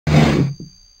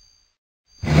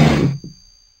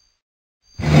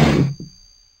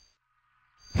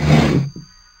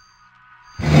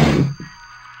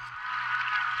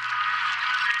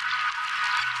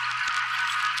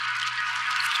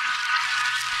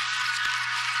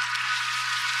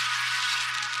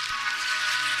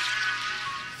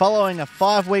Following a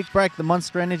 5-week break, the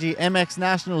Monster Energy MX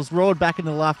Nationals roared back into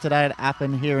life today at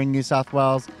Appin here in New South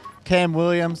Wales. Cam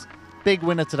Williams, big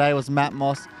winner today was Matt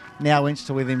Moss, now inched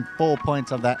to within 4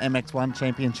 points of that MX1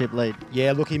 championship lead.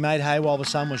 Yeah, look, he made hay while the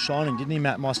sun was shining, didn't he,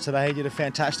 Matt Moss, today? He did a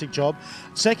fantastic job.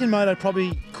 Second moto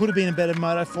probably could have been a better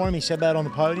moto for him. He said that on the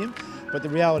podium. But the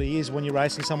reality is, when you're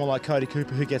racing someone like Cody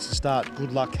Cooper who gets to start,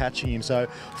 good luck catching him. So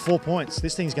 4 points.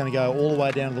 This thing's going to go all the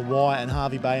way down to the wire, and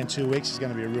Harvey Bay in 2 weeks is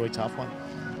going to be a really tough one.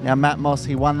 Now, Matt Moss,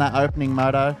 he won that opening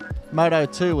moto. Moto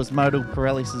 2 was Moto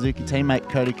Pirelli Suzuki teammate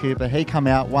Cody Cooper. He come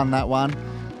out, won that one.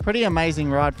 Pretty amazing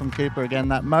ride from Cooper again.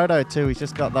 That Moto 2, he's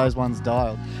just got those ones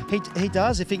dialed. He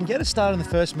does. If he can get a start in the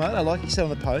first moto, like he said on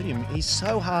the podium, he's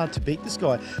so hard to beat, this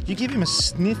guy. You give him a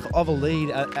sniff of a lead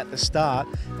at the start,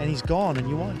 and he's gone, and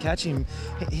you won't catch him.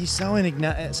 He's so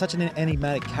such an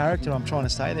enigmatic character, I'm trying to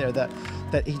say there, that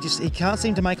he can't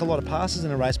seem to make a lot of passes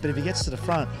in a race, but if he gets to the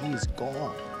front, he is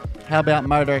gone. How about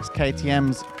MotoX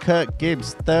KTM's Kirk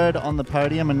Gibbs, third on the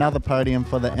podium, another podium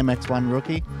for the MX1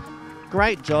 rookie.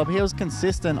 Great job. He was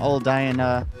consistent all day,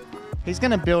 and he's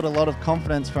going to build a lot of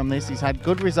confidence from this. He's had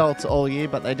good results all year,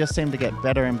 but they just seem to get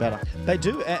better and better. They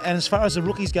do, and as far as the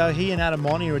rookies go, he and Adam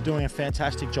Monty are doing a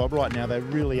fantastic job right now. They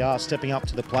really are stepping up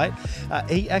to the plate.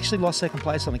 He actually lost second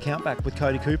place on the countback with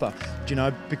Cody Cooper,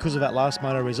 because of that last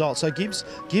moto result. So Gibbs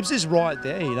is right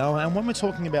there, and when we're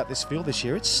talking about this field this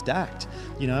year, it's stacked.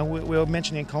 We were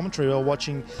mentioning in commentary, we were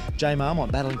watching Jay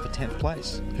Marmont battling for 10th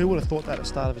place. Who would have thought that at the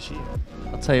start of this year?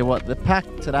 I'll tell you what, the pack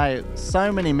today,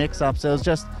 so many mix-ups. There was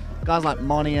just guys like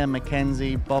Monia,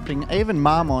 McKenzie, Bopping, even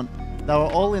Marmont. They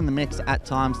were all in the mix at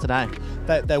times today.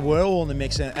 They were all in the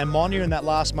mix, and Monia in that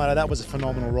last moto, that was a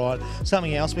phenomenal ride.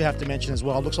 Something else we have to mention as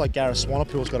well, it looks like Gareth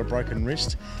Swanepoel's got a broken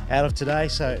wrist out of today,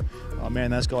 so, oh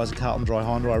man, those guys at Carlton Dry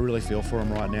Honda, I really feel for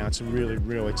them right now. It's a really,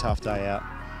 really tough day out.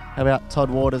 How about Todd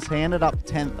Waters? He ended up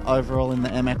 10th overall in the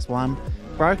MX1.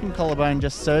 Broken collarbone,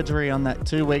 just surgery on that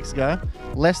 2 weeks ago.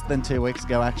 Less than 2 weeks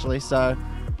ago, actually. So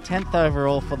 10th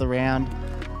overall for the round.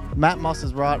 Matt Moss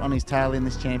is right on his tail in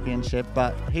this championship,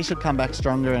 but he should come back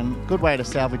stronger, and good way to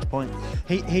salvage points.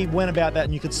 He went about that,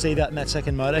 and you could see that in that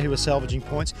second moto. He was salvaging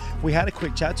points. We had a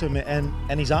quick chat to him,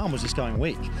 and his arm was just going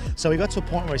weak. So he got to a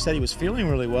point where he said he was feeling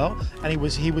really well, and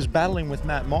he was battling with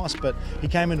Matt Moss, but he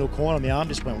came into a corner and the arm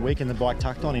just went weak, and the bike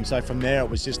tucked on him. So from there, it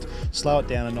was just slow it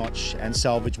down a notch and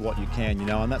salvage what you can,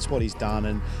 and that's what he's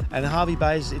done. And Harvey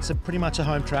Bay's, it's pretty much a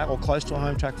home track, or close to a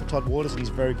home track for Todd Waters, and he's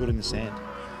very good in the sand.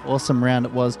 Awesome round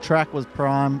it was. Track was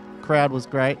prime, crowd was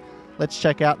great. Let's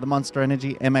check out the Monster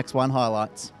Energy MX1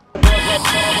 highlights.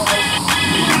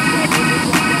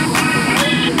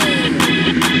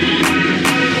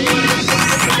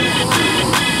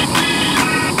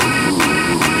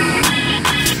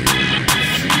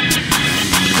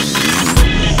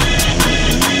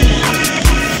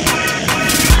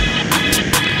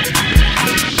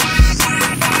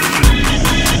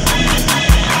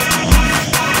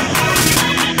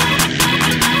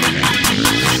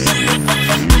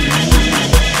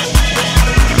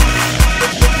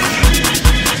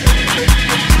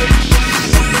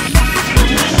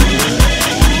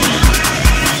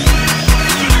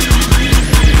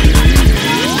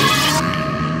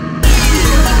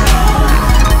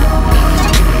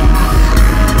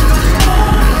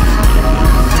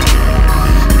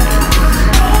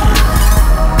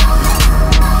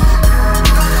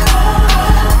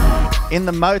 In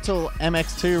the Motul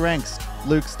MX2 ranks,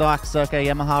 Luke Stike, Circo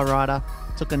Yamaha rider,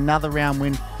 took another round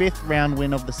win, 5th round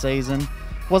win of the season.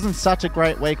 Wasn't such a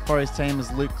great week for his team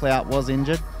as Luke Clout was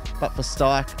injured, but for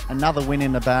Stike, another win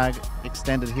in the bag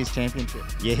extended his championship.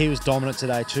 Yeah, he was dominant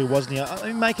today too, wasn't he? I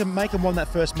mean, make him won that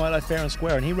first moto fair and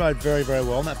square, and he rode very, very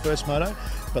well in that first moto.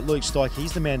 But Luke Stike,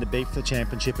 he's the man to beat for the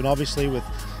championship, and obviously with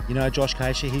Josh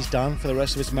Casey, he's done for the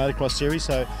rest of his motocross series.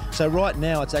 So right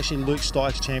now, it's actually Luke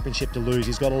Stike's championship to lose.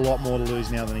 He's got a lot more to lose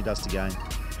now than he does to gain.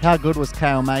 How good was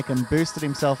Cale Macon? Boosted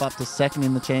himself up to 2nd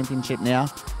in the championship now.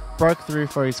 Broke through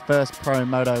for his first pro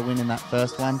moto win in that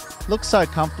first one. Looked so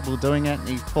comfortable doing it.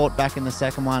 He fought back in the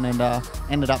second one and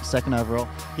ended up 2nd overall.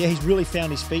 Yeah, he's really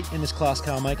found his feet in this class,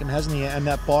 Cale Macon, hasn't he? And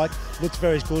that bike looks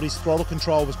very good. His throttle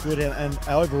control was good, and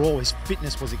overall his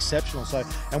fitness was exceptional.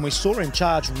 And we saw him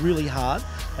charge really hard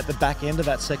at the back end of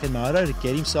that second moto to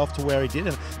get himself to where he did.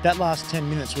 And that last 10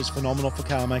 minutes was phenomenal for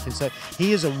Cale Macon. So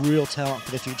he is a real talent for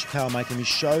the future, Cale Macon. He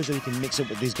shows that he can mix it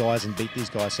with these guys and beat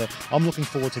these guys. So I'm looking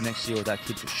forward to next year with that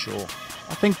kid for sure.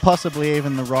 I think possibly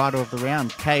even the rider of the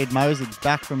round, Cade Mosey,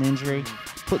 back from injury,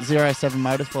 put 07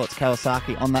 Motorsports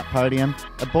Kawasaki on that podium,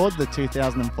 aboard the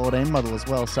 2014 model as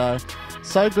well.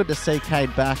 So good to see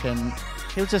Cade back, and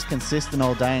he was just consistent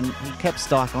all day, and he kept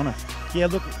Stike on it. Yeah,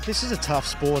 look, this is a tough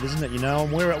sport, isn't it? You know,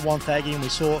 and we're at Wonthaggi and we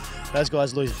saw those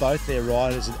guys lose both their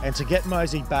riders, and to get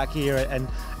Mosey back here and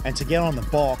to get on the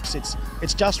box, it's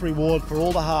just reward for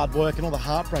all the hard work and all the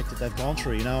heartbreak that they've gone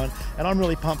through, you know. And I'm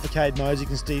really pumped for Cade Mosey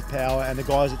and Steve Power and the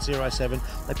guys at 07.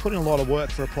 They put in a lot of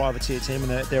work for a privateer team,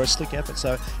 and they're a slick effort.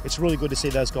 So it's really good to see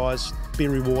those guys be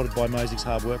rewarded by Mosey's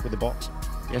hard work with the box.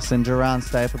 Yes, and Duran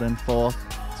Stapleton 4th,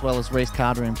 as well as Reece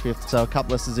Carter in 5th. So a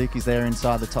couple of Suzukis there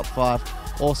inside the top 5.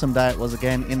 Awesome day it was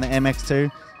again in the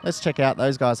MX2. Let's check out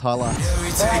those guys' highlights. Yeah, we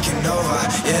taking over.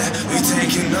 Yeah, we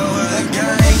taking over the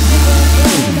game.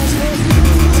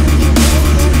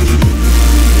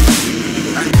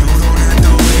 And you don't have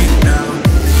to wait now.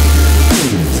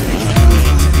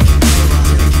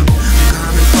 I'm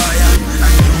coming for ya,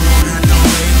 and you don't have to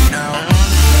wait now.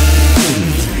 And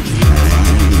you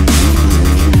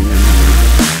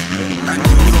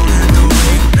don't have to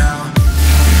wait now.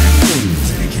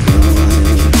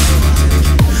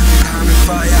 I'm coming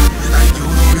for ya, and you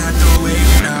don't have to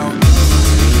wait now.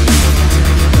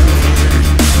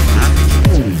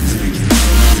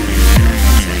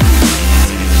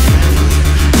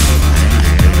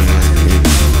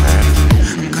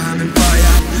 I'm coming for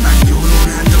ya, and you don't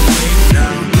have to wait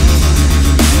now.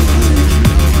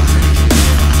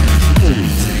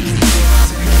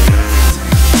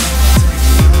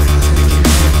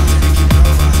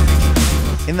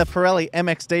 In the Pirelli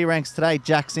MXD ranks today,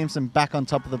 Jack Simpson back on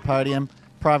top of the podium.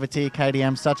 Privateer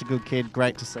KTM, such a good kid,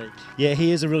 great to see. Yeah,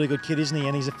 he is a really good kid, isn't he?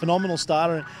 And he's a phenomenal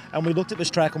starter. And we looked at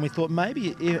this track and we thought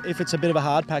maybe if it's a bit of a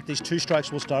hard pack, these 2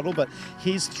 strokes will struggle. But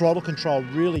his throttle control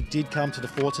really did come to the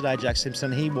fore today, Jack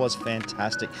Simpson. He was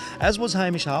fantastic. As was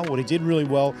Hamish Harwood. He did really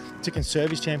well to conserve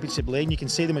his championship lead. And you can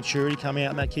see the maturity coming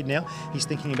out in that kid now. He's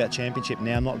thinking about championship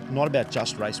now, not about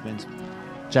just race wins.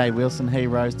 Jay Wilson, he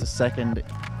rose to 2nd,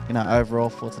 overall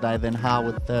for today, then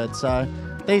Harwood 3rd. So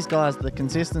these guys, the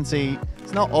consistency,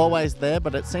 it's not always there,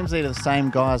 but it seems they're the same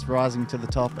guys rising to the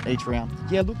top each round.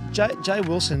 Yeah, look, Jay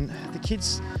Wilson, the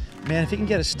kid's, man, if he can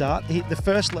get a start, the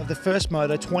first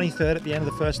moto, 23rd at the end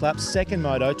of the first lap, second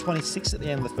moto, 26th at the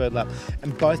end of the 3rd lap,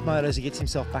 and both motos he gets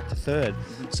himself back to 3rd.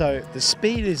 So the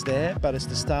speed is there, but it's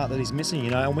the start that he's missing,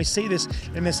 and we see this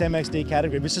in this MXD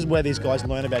category. This is where these guys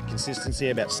learn about consistency,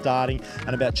 about starting,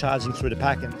 and about charging through the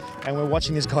pack, and we're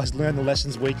watching these guys learn the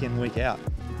lessons week in, week out.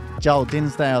 Joel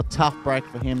Dinsdale, tough break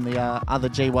for him, the other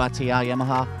GYTR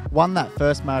Yamaha. Won that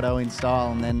first moto in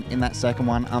style, and then in that second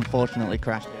one, unfortunately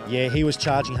crashed out. Yeah, he was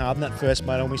charging hard in that first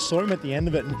moto, and we saw him at the end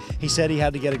of it, and he said he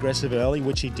had to get aggressive early,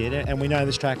 which he did, and we know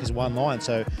this track is one line,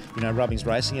 so, rubbing's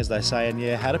racing, as they say, and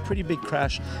yeah, had a pretty big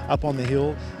crash up on the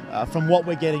hill. From what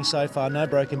we're getting so far, no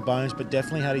broken bones, but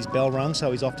definitely had his bell rung,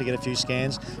 so he's off to get a few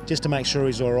scans just to make sure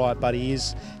he's all right, but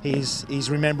he's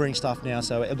remembering stuff now,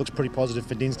 so it looks pretty positive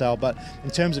for Dinsdale. But in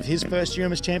terms of his first year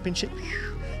in his championship,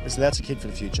 so that's a kid for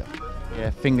the future. Yeah,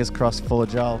 fingers crossed for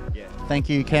Joel. Yeah. Thank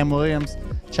you, Cam Williams.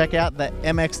 Check out the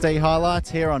MXD highlights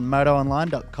here on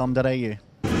MotoOnline.com.au.